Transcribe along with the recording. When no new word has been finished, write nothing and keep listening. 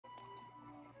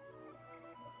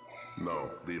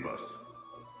No, leave us.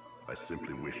 I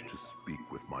simply wish to speak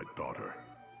with my daughter.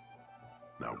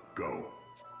 Now go.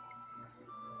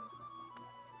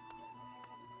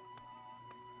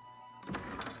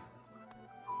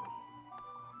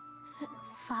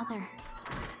 Father,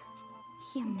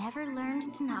 you never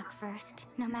learned to knock first,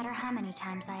 no matter how many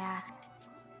times I asked.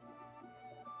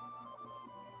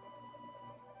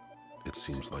 It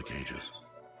seems like ages.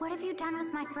 What have you done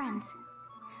with my friends?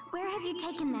 Where have you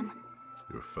taken them?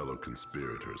 Your fellow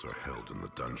conspirators are held in the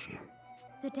dungeon.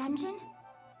 The dungeon?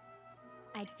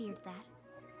 I'd feared that.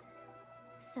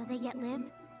 So they yet live?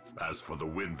 As for the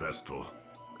Wind Vestal...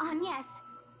 Agnes!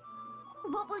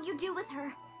 What will you do with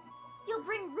her? You'll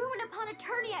bring ruin upon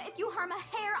Eternia if you harm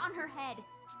a hair on her head!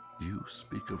 You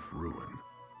speak of ruin.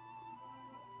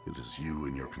 It is you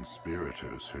and your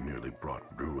conspirators who nearly brought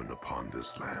ruin upon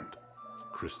this land.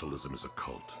 Crystalism is a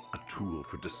cult, a tool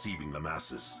for deceiving the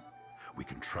masses. We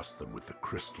can trust them with the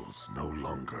crystals no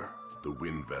longer. The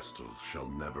Wind Vestal shall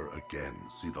never again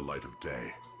see the light of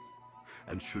day.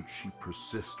 And should she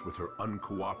persist with her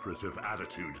uncooperative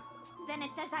attitude... Then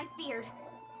it's as I feared.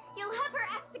 You'll have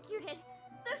her executed,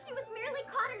 though she was merely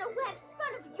caught in a web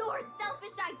spun of your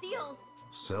selfish ideals.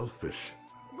 Selfish?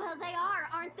 Well, they are,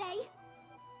 aren't they?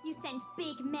 You send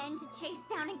big men to chase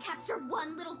down and capture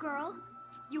one little girl.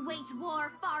 You wage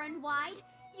war far and wide.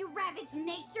 You ravage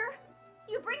nature.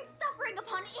 You bring suffering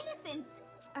upon innocence.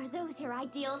 Are those your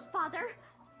ideals, Father?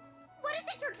 What is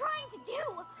it you're trying to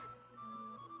do?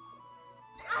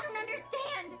 I don't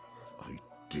understand. I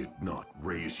did not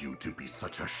raise you to be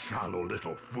such a shallow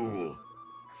little fool.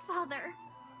 Father,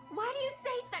 why do you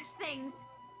say such things?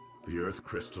 The Earth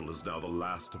Crystal is now the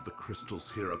last of the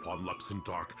crystals here upon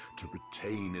Luxendark to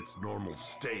retain its normal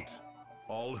state.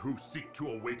 All who seek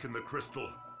to awaken the crystal,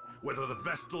 whether the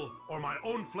Vestal or my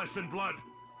own flesh and blood,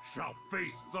 shall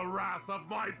face the wrath of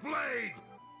my blade!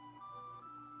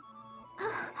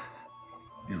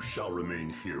 You shall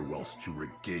remain here whilst you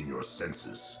regain your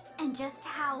senses. And just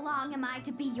how long am I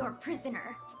to be your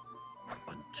prisoner?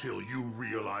 Until you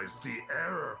realize the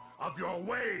error of your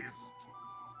ways!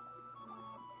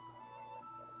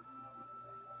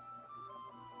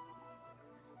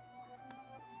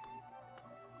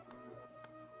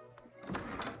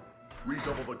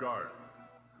 Redouble the guard.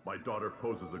 My daughter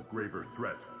poses a graver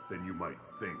threat than you might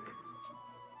think.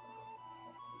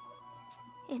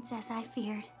 It's as I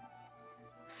feared.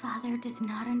 Father does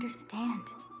not understand.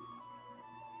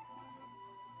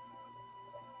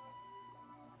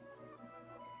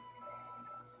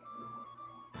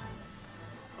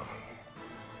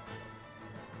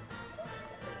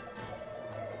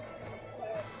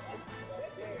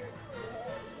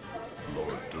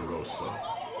 Lord DeRosa,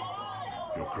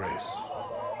 Your Grace,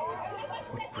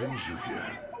 what brings you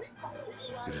here?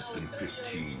 It has been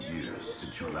 15 years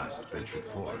since you last ventured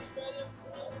forth.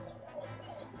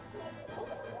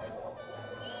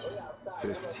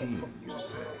 15, you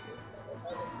say?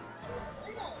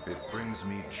 It brings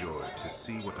me joy to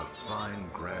see what a fine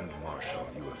Grand Marshal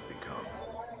you have become.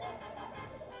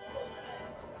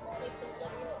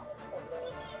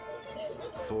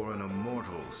 For an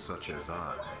immortal such as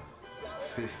I,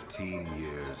 15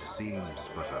 years seems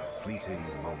but a fleeting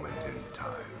moment in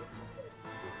time.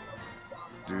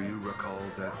 Do you recall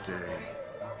that day?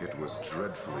 It was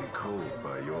dreadfully cold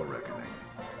by your reckoning,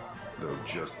 though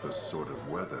just the sort of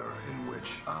weather in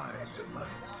which I delight.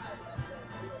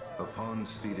 Upon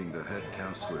ceding the head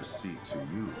counselor's seat to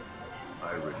you,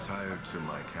 I retired to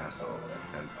my castle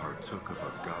and partook of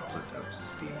a goblet of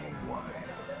steaming wine.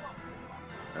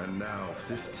 And now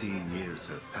 15 years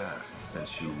have passed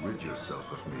since you rid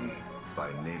yourself of me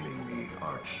by naming me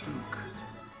Archduke.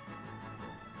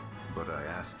 But I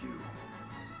ask you,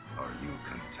 are you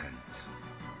content?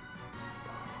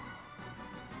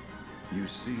 You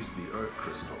seized the Earth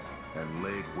Crystal and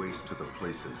laid waste to the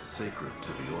places sacred to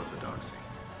the Orthodoxy.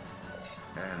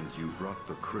 And you brought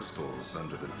the crystals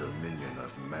under the dominion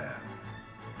of man,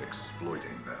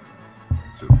 exploiting them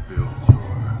to build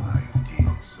your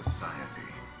ideal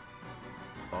society.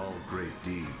 All great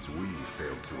deeds we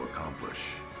failed to accomplish.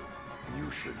 You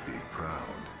should be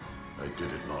proud. I did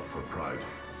it not for pride.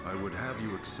 I would have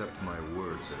you accept my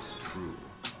words as true,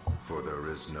 for there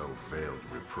is no veiled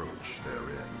reproach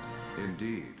therein.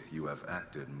 Indeed, you have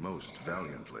acted most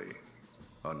valiantly,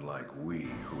 unlike we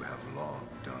who have long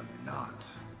done naught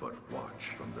but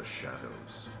watch from the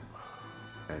shadows.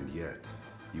 And yet,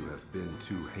 you have been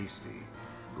too hasty,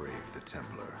 brave the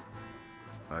Templar.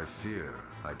 I fear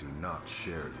I do not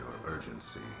share your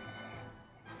urgency,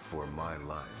 for my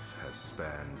life has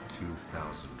spanned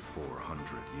 2,400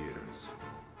 years.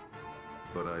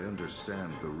 But I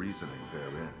understand the reasoning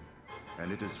therein.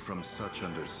 And it is from such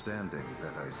understanding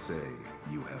that I say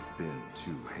you have been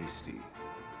too hasty.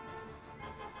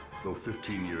 Though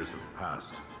 15 years have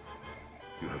passed,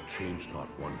 you have changed not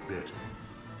one bit.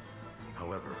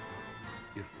 However,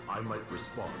 if I might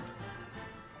respond...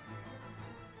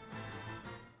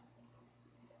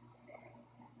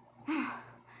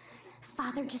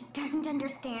 Father just doesn't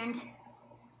understand.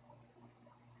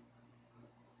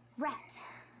 Right.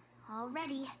 All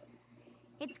ready.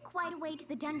 It's quite a way to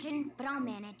the dungeon, but I'll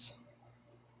manage.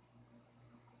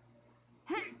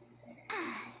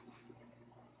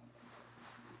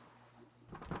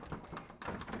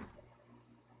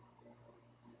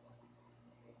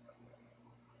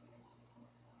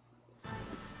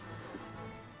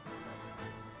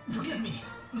 Forgive me,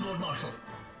 Lord Marshal.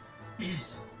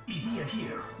 Is Edea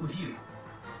here with you?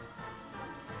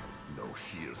 No,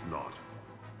 she is not.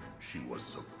 She was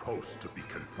supposed to be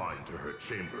confined to her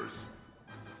chambers.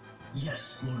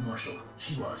 Yes, Lord Marshal,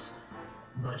 she was.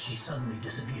 But she suddenly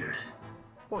disappeared.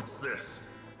 What's this?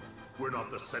 We're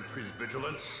not the sentries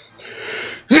vigilant?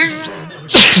 She never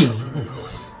disappeared from her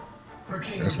post. Her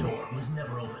chamber door was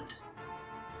never opened.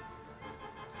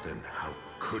 Then how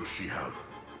could she have?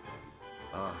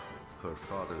 Ah, her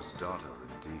father's daughter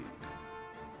indeed.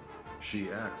 She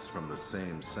acts from the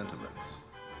same sentiments.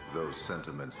 Those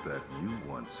sentiments that you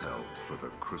once held for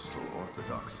the Crystal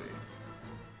Orthodoxy.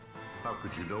 How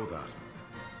could you know that?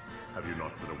 Have you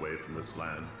not been away from this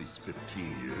land these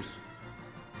 15 years?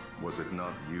 Was it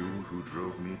not you who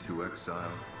drove me to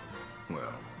exile?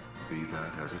 Well, be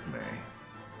that as it may.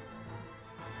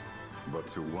 But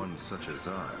to one such as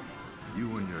I,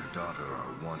 you and your daughter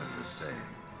are one and the same.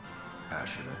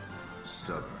 Passionate,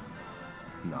 stubborn,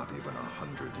 not even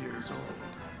 100 years old.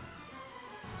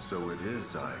 So it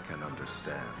is I can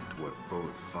understand what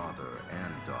both father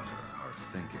and daughter are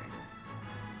thinking,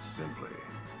 simply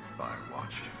by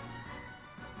watching.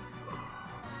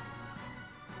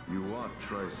 You ought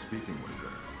try speaking with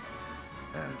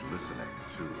her, and listening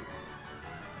too.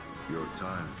 Your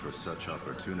time for such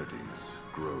opportunities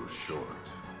grows short.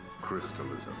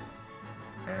 Crystalism,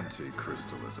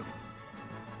 anti-crystalism.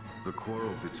 The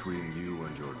quarrel between you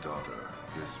and your daughter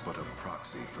is but a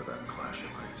proxy for that clash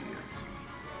of ideas.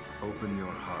 Open your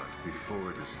heart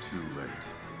before it is too late.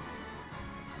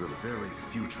 The very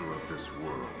future of this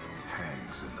world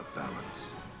hangs in the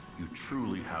balance. You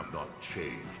truly have not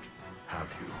changed,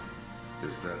 have you?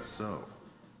 Is that so?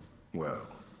 Well,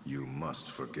 you must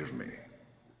forgive me.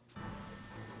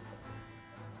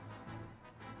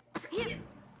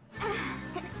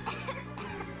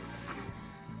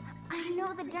 I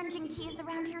know the dungeon key is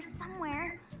around here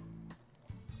somewhere.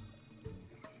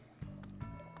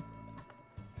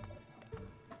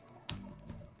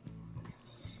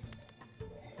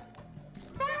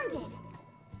 Found it!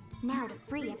 Now to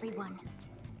free everyone.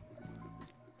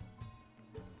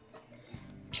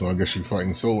 So I guess she's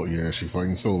fighting solo. Yeah, she's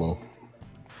fighting solo.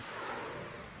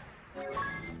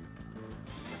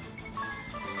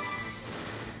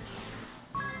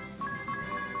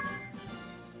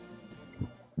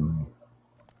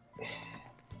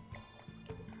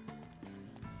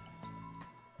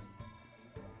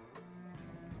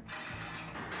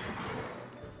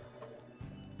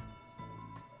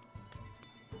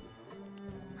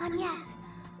 Yes.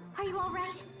 Are you all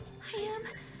right? I am.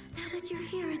 Now that you're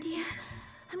here, Edea,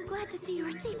 I'm glad to see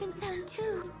you're safe and sound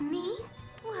too. Me?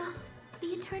 Well,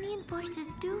 the Eternian forces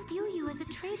do view you as a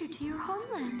traitor to your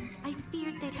homeland. I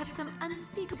feared they'd have some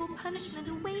unspeakable punishment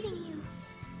awaiting you.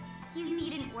 You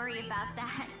needn't worry about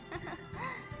that.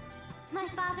 My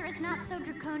father is not so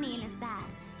draconian as that.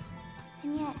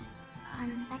 And yet,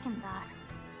 on second thought...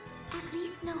 At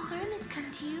least no harm has come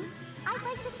to you. I'd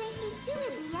like to thank you too,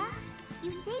 Edea.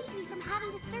 You saved me from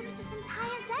having to search this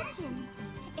entire dungeon.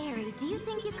 Eri, do you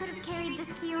think you could have carried this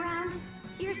key around?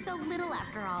 You're so little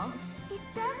after all. It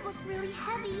does look really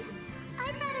heavy.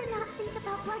 I'd rather not think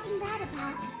about lugging that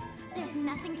about. There's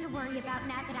nothing to worry about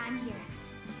now that I'm here.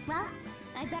 Well,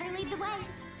 I better lead the way.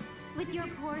 With your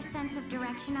poor sense of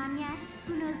direction on yes,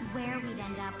 who knows where we'd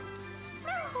end up.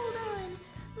 Now hold on.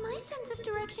 My sense of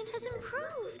direction has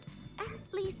improved.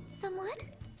 At least somewhat.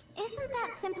 Isn't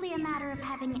that simply a matter of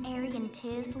having Eri and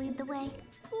Tiz lead the way?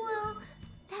 Well,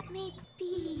 that may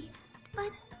be,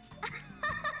 but...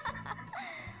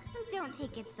 Don't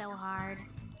take it so hard.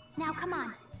 Now come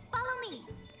on, follow me!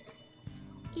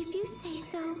 If you say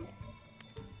so.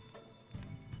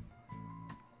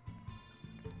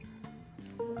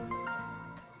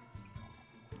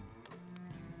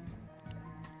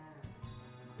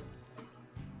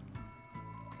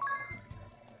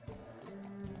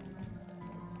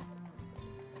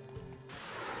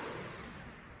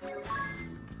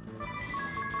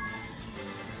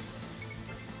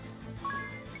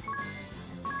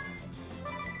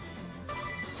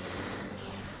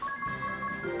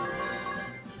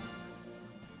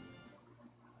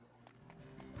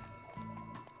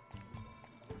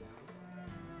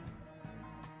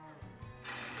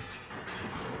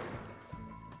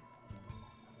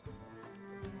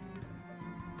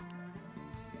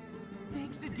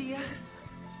 dear.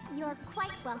 You're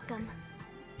quite welcome.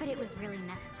 But it was really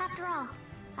nice. After all,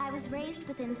 I was raised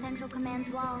within Central Command's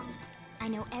walls. I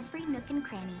know every nook and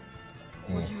cranny.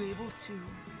 Were you able to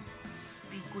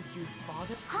speak with your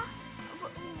father? Huh?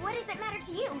 What does it matter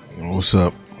to you? What's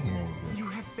up? You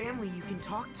have family you can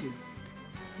talk to.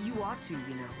 You ought to,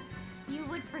 you know. You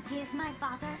would forgive my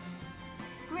father?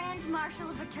 Grand Marshal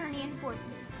of Eternian Forces.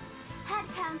 Head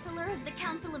Counselor of the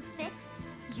Council of Six.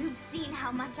 You've seen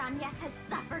how much Agnes has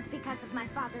suffered because of my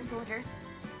father's orders.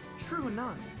 True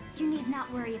enough. You need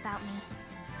not worry about me.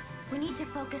 We need to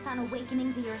focus on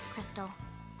awakening the Earth Crystal.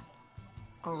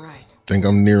 Alright. Think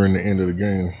I'm nearing the end of the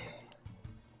game.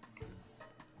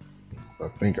 I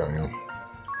think I am.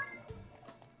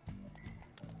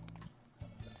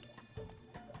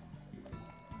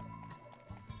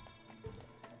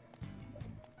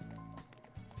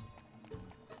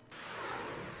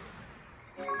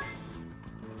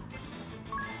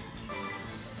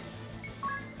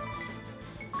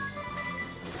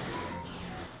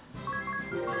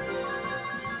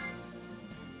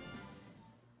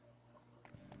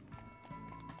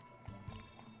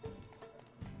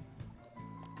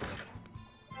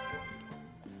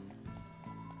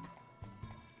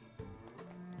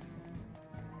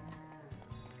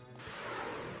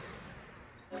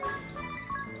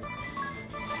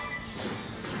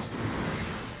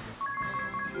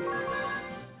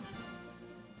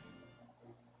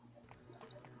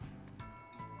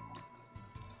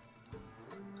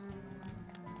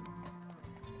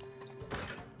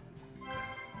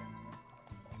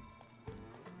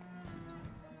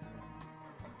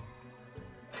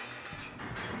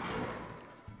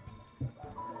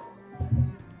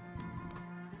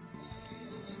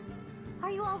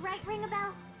 Are you all right,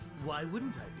 Ringabel? Why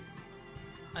wouldn't I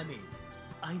be? I mean,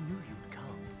 I knew you'd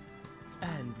come.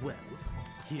 And, well,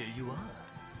 here you are.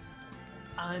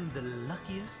 I'm the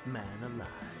luckiest man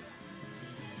alive.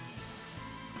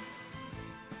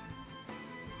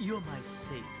 You're my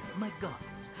savior, my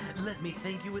goddess. Let me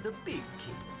thank you with a big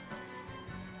kiss.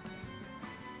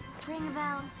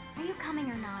 Ringabel, are you coming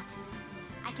or not?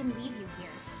 I can leave you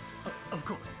here. Of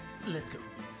course. Let's go.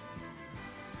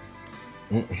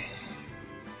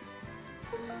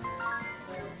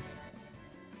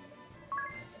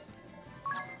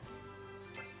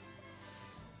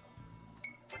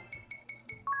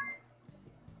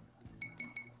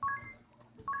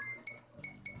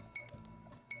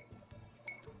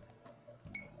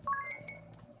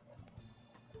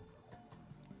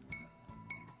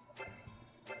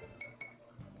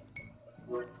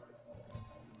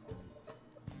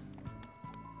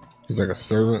 He's like a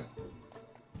servant.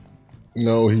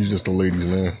 No, he's just a ladies'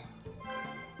 man.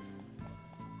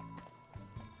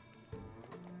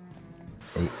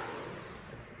 Oh.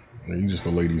 Yeah, he's just a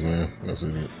ladies' man. That's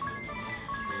it.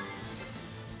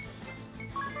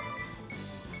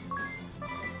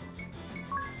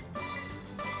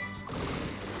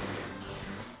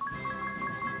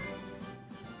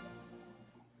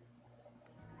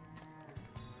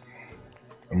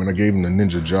 I mean, I gave him the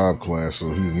ninja job class,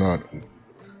 so he's not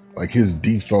like his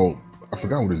default. I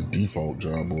forgot what his default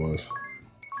job was.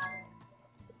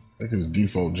 I think his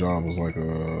default job was like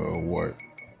a what?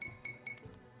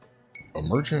 A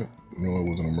merchant? No, it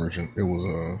wasn't a merchant. It was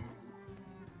a.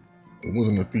 It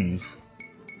wasn't a thief.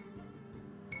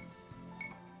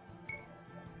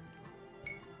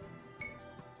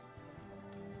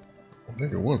 I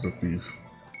think it was a thief.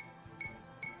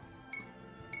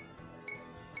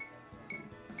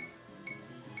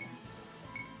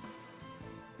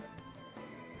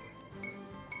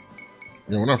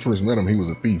 Yeah, when I first met him, he was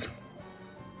a thief.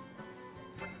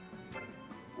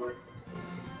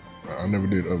 I never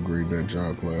did upgrade that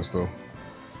job class, though.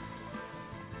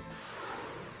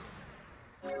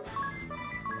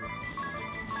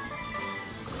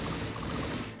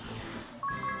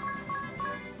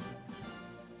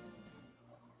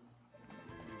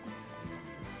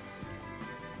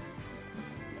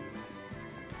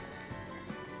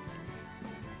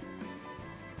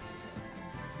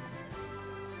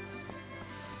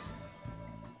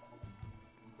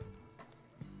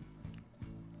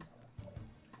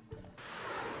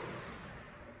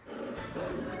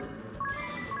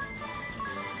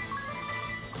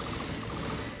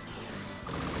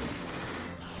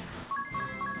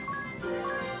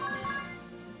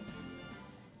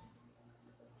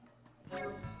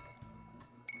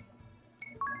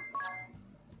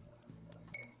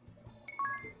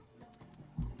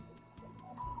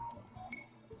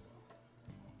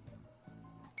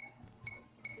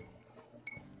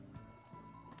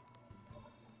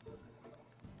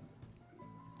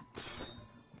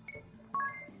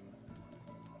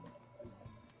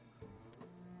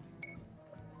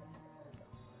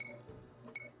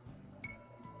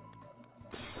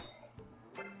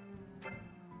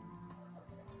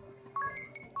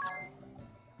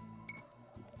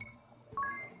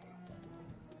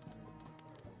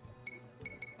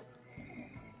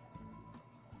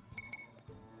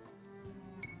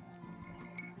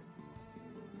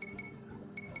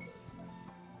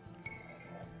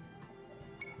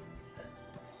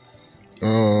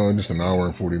 Just an hour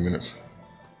and 40 minutes.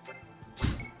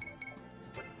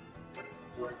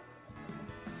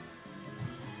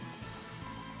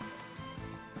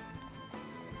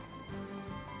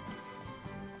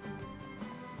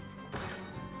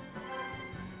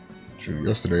 Shoot,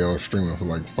 yesterday I was streaming for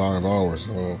like 5 hours.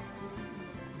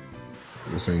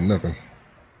 This ain't nothing.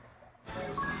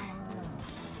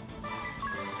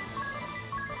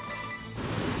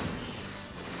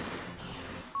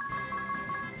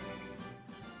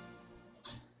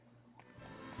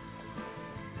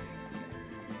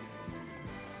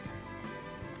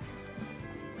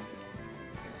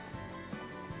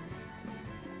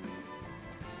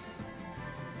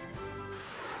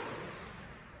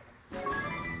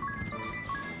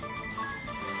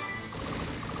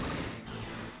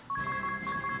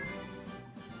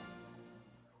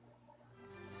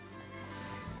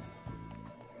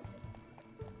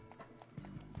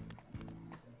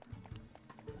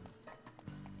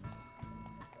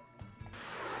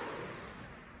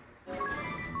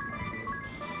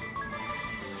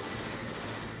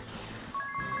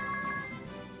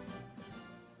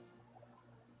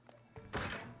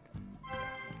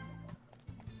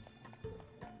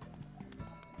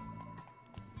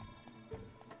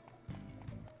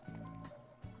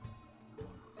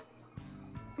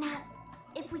 Now,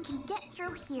 if we can get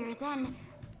through here, then...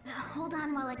 hold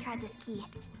on while I try this key.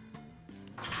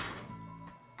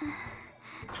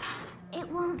 It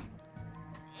won't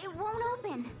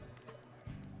open.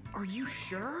 Are you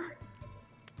sure?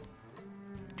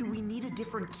 Do we need a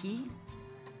different key?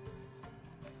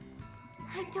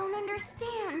 I don't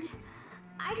understand.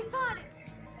 I thought...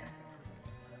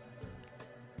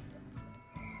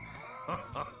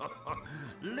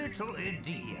 Little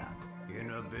Edea,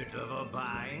 in a bit of a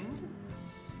bind?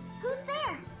 Who's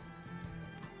there?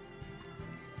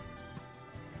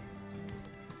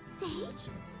 Sage?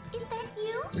 Is that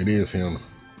you? It is him.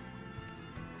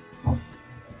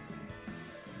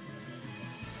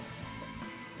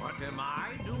 What am I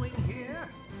doing here?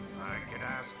 I could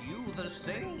ask you the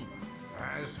same.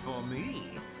 As for me,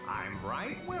 I'm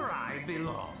right where I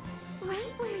belong.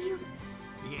 Right where you...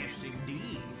 Yes,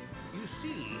 indeed. You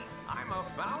see, I'm a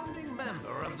founding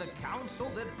member of the council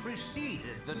that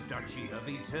preceded the Duchy of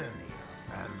Eternia,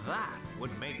 and that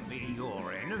would make me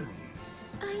your enemy.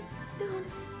 I don't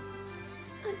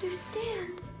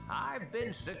understand. I've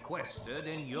been sequestered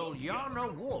in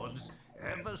Yuliana Woods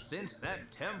ever since that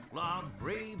Templar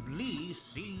Bravely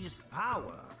seized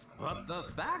power. But the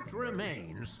fact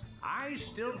remains, I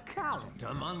still count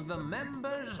among the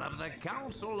members of the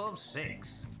Council of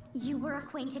Six. You were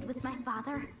acquainted with my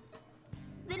father?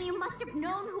 Then you must have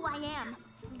known who I am.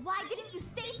 Why didn't you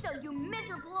say so, you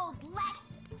miserable old let?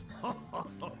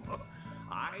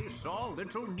 I saw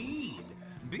little need,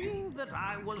 being that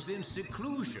I was in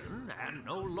seclusion and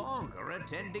no longer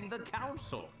attending the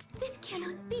council. This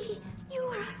cannot be. You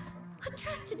are a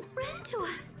trusted friend to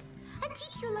us. A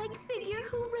teacher-like figure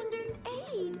who rendered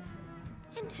aid.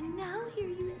 And to now hear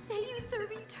you say you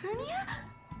serve Eternia?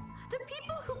 The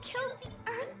people who killed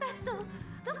the Earth Vessel,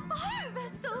 the Fire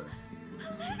Vessel,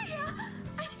 Olivia,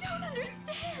 I don't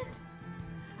understand.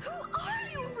 Who are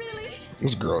you, really?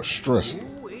 This girl's stressed.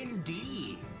 Oh,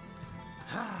 indeed.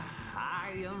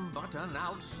 I am but an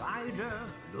outsider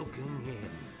looking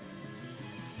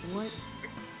in. What?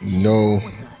 No,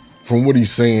 from what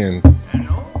he's saying,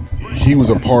 he was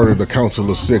a part of the Council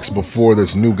of Six before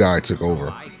this new guy took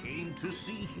over.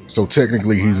 So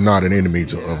technically, he's not an enemy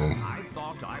of him.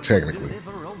 Technically.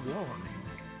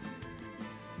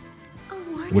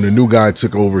 When the new guy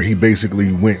took over, he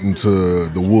basically went into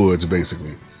the woods,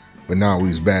 basically. But now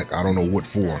he's back. I don't know what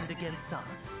for.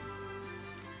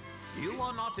 You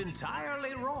are not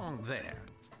entirely wrong there.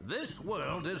 This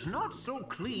world is not so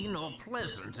clean or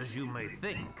pleasant as you may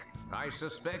think. I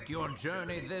suspect your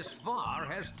journey this far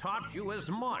has taught you as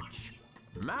much.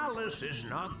 Malice is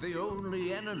not the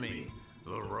only enemy.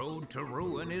 The road to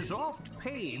ruin is oft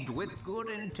paved with good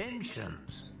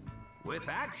intentions. With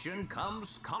action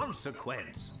comes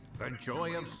consequence. The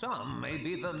joy of some may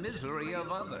be the misery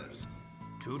of others.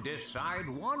 To decide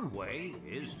one way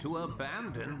is to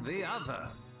abandon the other.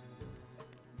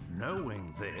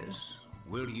 Knowing this,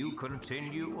 will you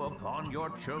continue upon your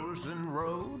chosen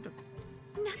road?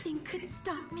 Nothing could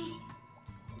stop me.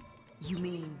 You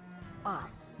mean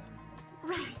us?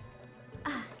 Right.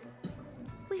 Us.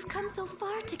 We've come so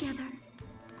far together.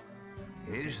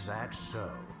 Is that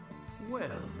so?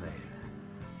 Well then,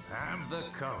 have the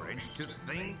courage to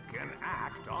think and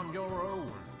act on your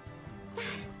own.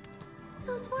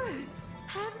 Those words.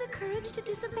 Have the courage to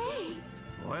disobey.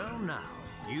 Well now,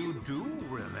 you do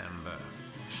remember.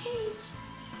 Sage.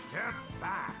 Step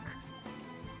back.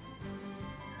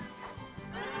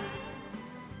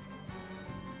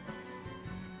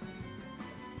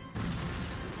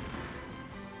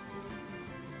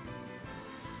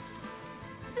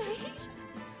 Sage?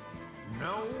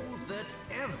 Know that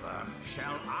ever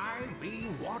shall I be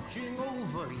watching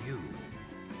over you.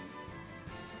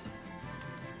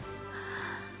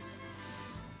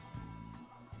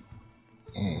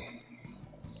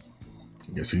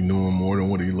 Guess he knew him more than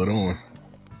what he let on.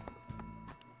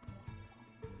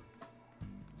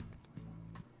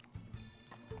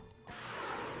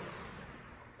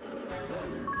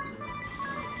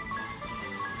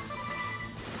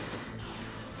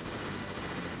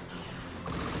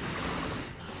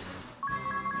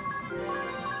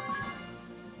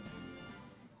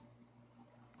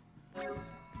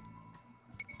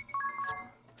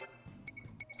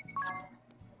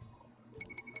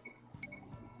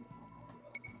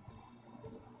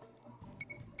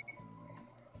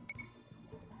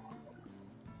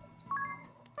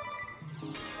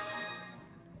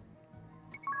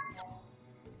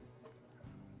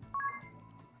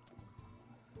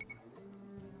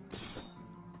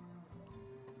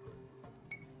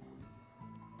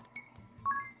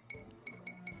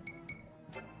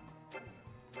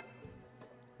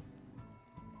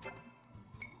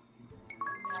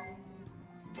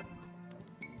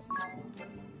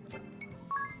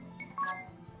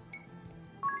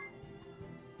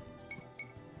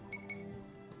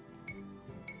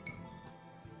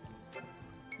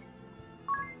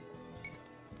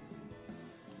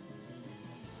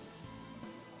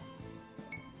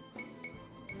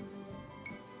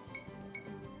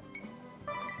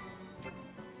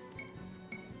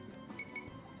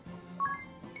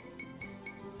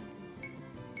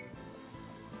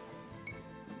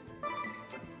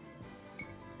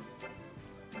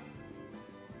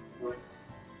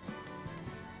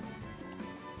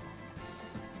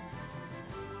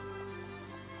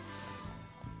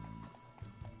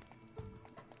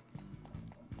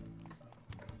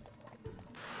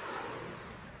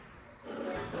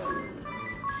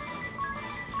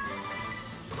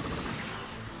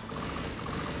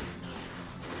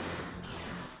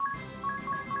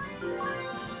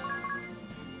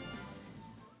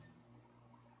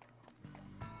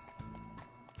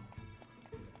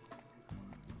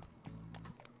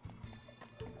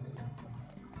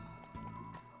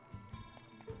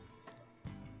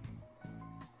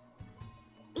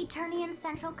 Eternian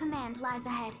Central Command lies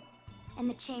ahead, and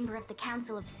the chamber of the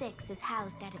Council of Six is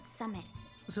housed at its summit.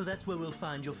 So that's where we'll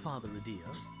find your father, Adia?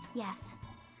 Yes.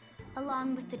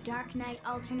 Along with the Dark Knight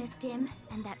Alternus Dim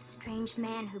and that strange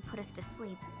man who put us to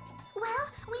sleep. Well,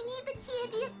 we need the key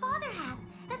Adia's father has.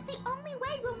 That's the only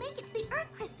way we'll make it to the Earth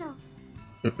Crystal.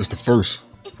 It's the first.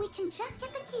 If we can just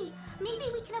get the key, maybe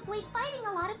we can avoid fighting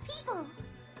a lot of people.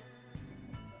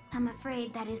 I'm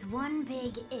afraid that is one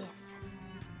big if.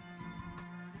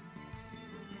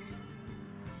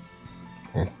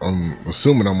 I'm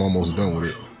assuming I'm almost done with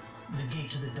it. The gate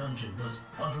to the dungeon was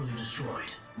utterly destroyed.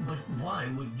 But why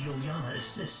would Yuliana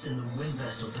assist in the wind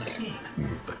vessel's escape?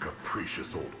 The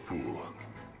capricious old fool.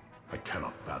 I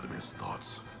cannot fathom his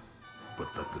thoughts.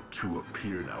 But that the two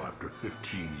appear now after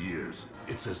 15 years,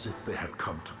 it's as if they had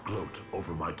come to gloat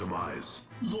over my demise.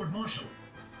 Lord Marshal,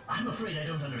 I'm afraid I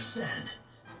don't understand.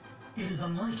 It is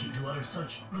unlike you to utter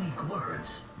such bleak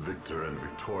words. Victor and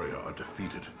Victoria are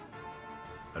defeated,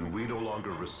 and we no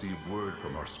longer receive word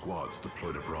from our squads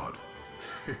deployed abroad.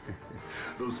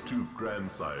 Those two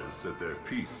grandsires said their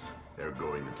piece ere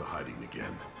going into hiding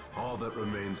again. All that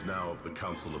remains now of the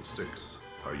Council of Six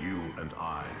are you and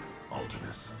I,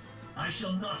 Alternus. I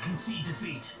shall not concede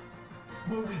defeat.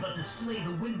 Were we but to slay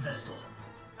the wind vessel.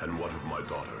 And what of my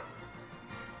daughter?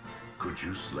 Could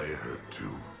you slay her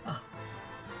too?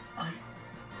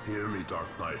 Hear me, Dark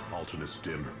Knight Alternus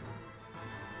Dim.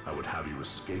 I would have you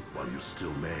escape while you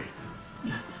still may.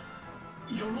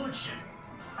 Your Lordship,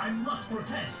 I must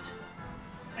protest.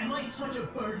 Am I such a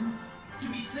burden to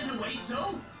be sent away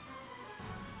so?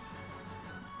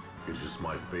 It is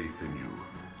my faith in you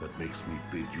that makes me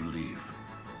bid you leave.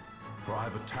 For I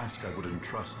have a task I would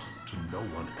entrust to no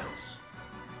one else.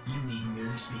 You need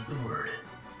merely speak the word.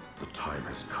 The time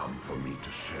has come for me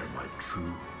to share my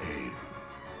true aim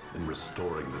in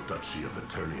restoring the Duchy of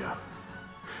Eternia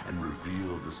and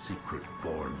reveal the secret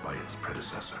born by its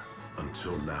predecessor.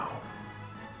 Until now,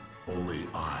 only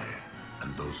I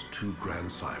and those two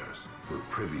grandsires were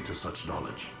privy to such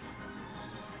knowledge.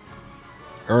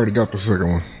 I already got the second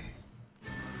one.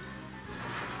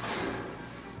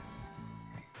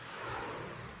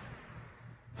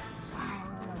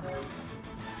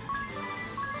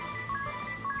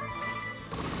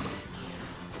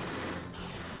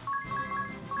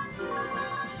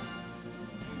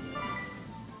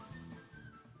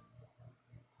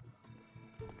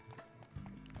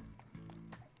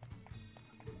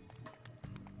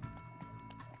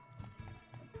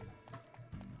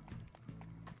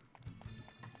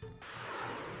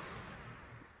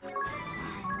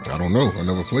 don't know. I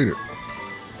never played it.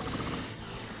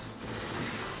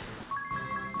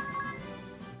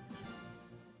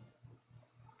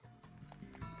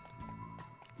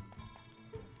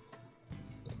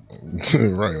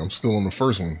 Right, I'm still on the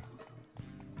first one.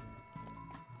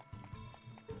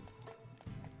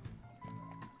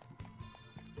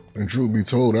 And truth be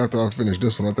told, after I finish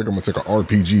this one, I think I'm gonna take an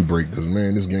RPG break because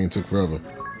man, this game took forever.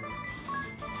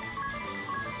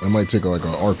 I might take like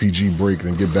an RPG break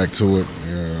and get back to it.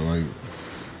 Yeah,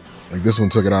 like this one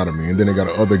took it out of me. And then I got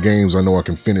other games I know I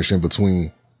can finish in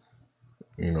between.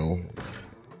 You know.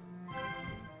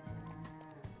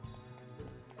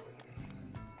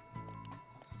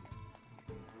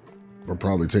 I'll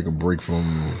probably take a break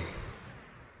from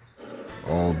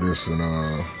all this and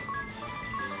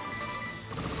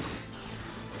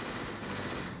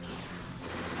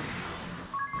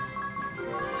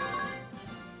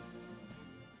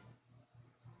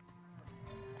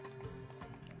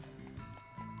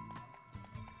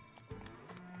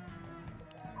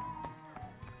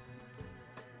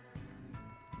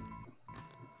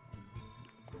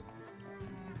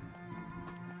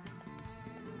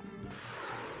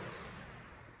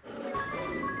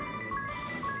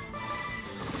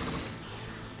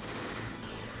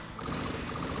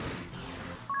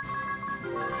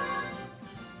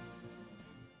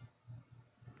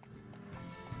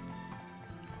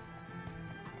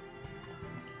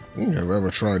have I ever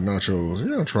tried nachos?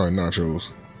 Yeah, I tried nachos.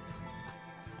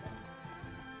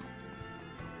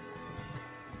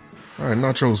 I had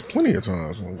nachos plenty of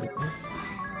times.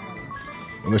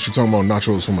 Unless you're talking about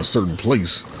nachos from a certain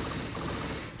place.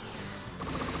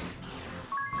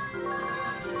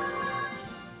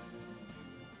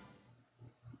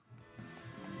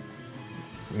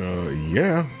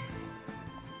 Yeah.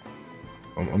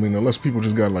 I mean, unless people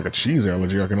just got like a cheese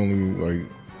allergy, I can only like,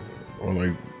 or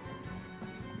like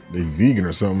they vegan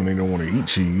or something and they don't want to eat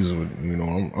cheese. But, you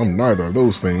know, I'm neither of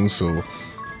those things, so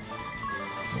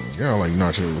yeah, I like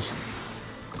nachos.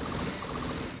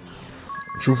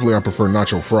 Truthfully, I prefer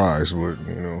nacho fries, but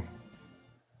you know,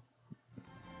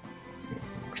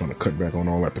 I'm trying to cut back on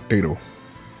all that potato.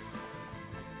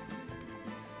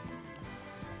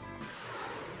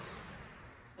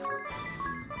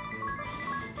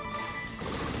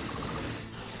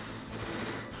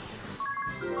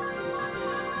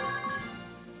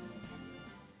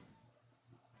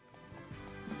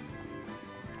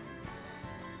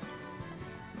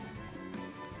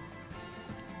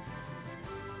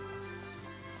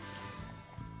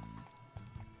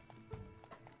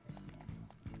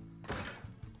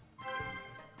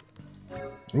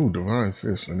 Ooh, Divine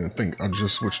Fist, and then think I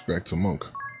just switched back to Monk.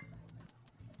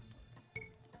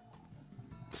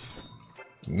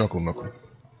 Knuckle.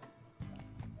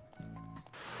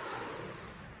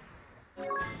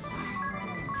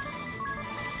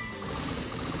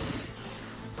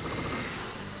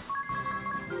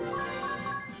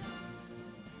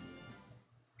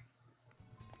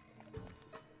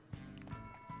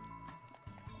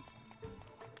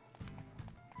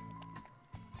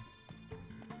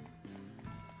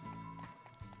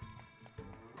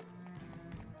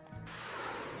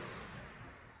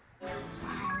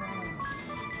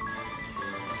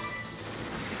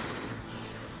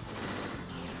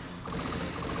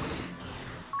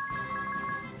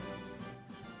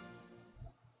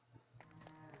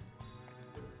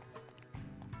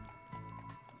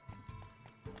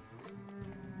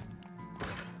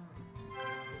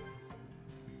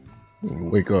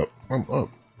 Wake up. I'm up.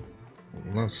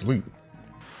 I'm not asleep.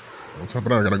 On top of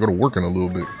that, I gotta go to work in a little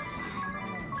bit.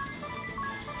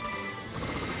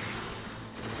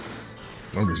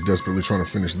 I'm just desperately trying to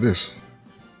finish this.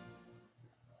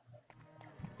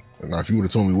 And now, if you would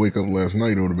have told me wake up last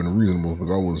night, it would have been reasonable because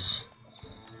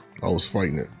I was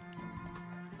fighting it.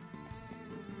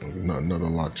 Another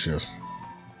locked chest.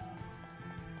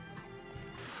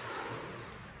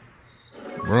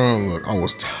 Bro, look, I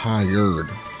was tired.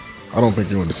 I don't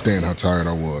think you understand how tired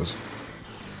I was.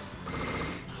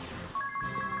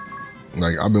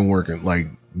 Like, I've been working, like,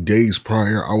 days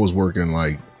prior, I was working,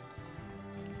 like,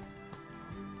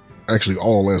 actually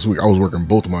all last week, I was working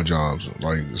both of my jobs.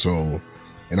 Like, so,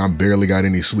 and I barely got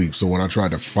any sleep. So when I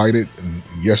tried to fight it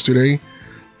yesterday,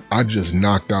 I just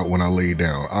knocked out when I laid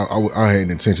down. I had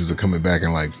intentions of coming back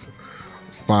in, like,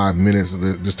 5 minutes,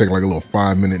 just take like a little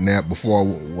 5-minute nap before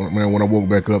when I woke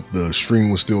back up, the stream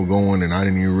was still going and I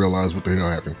didn't even realize what the hell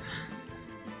happened.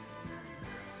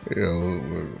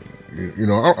 You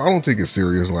know, I don't take it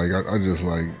serious. Like, I just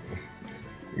like,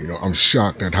 you know, I'm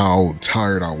shocked at how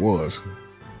tired I was.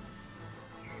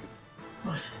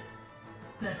 But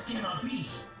that cannot be.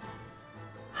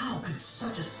 How could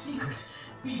such a secret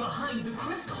be behind the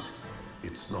crystals?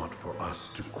 It's not for us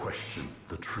to question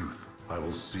the truth. I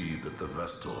will see that the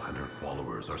Vestal and her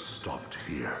followers are stopped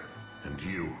here. And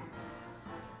you,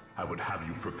 I would have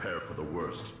you prepare for the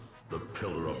worst. The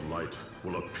Pillar of Light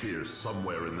will appear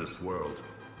somewhere in this world.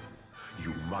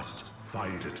 You must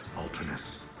find it,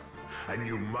 Alternus. And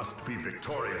you must be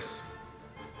victorious.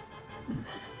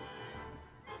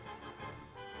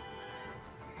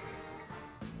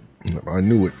 I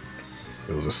knew it.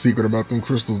 There was a secret about them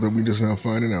crystals that we just now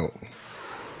finding out.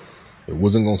 It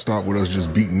wasn't gonna stop with us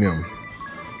just beating them.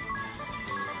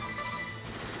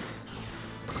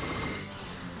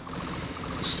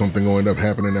 Something gonna end up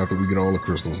happening after we get all the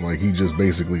crystals. Like, he just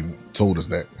basically told us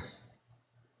that.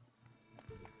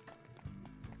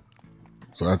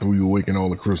 So after we awaken all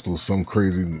the crystals, some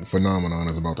crazy phenomenon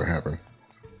is about to happen.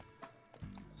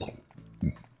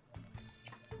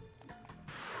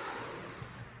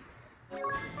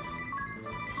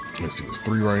 Let's see, it's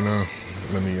 3 right now.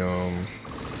 Let me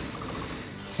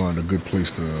find a good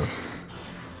place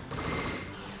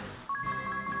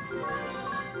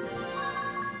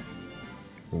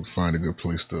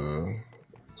to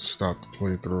stop the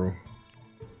playthrough.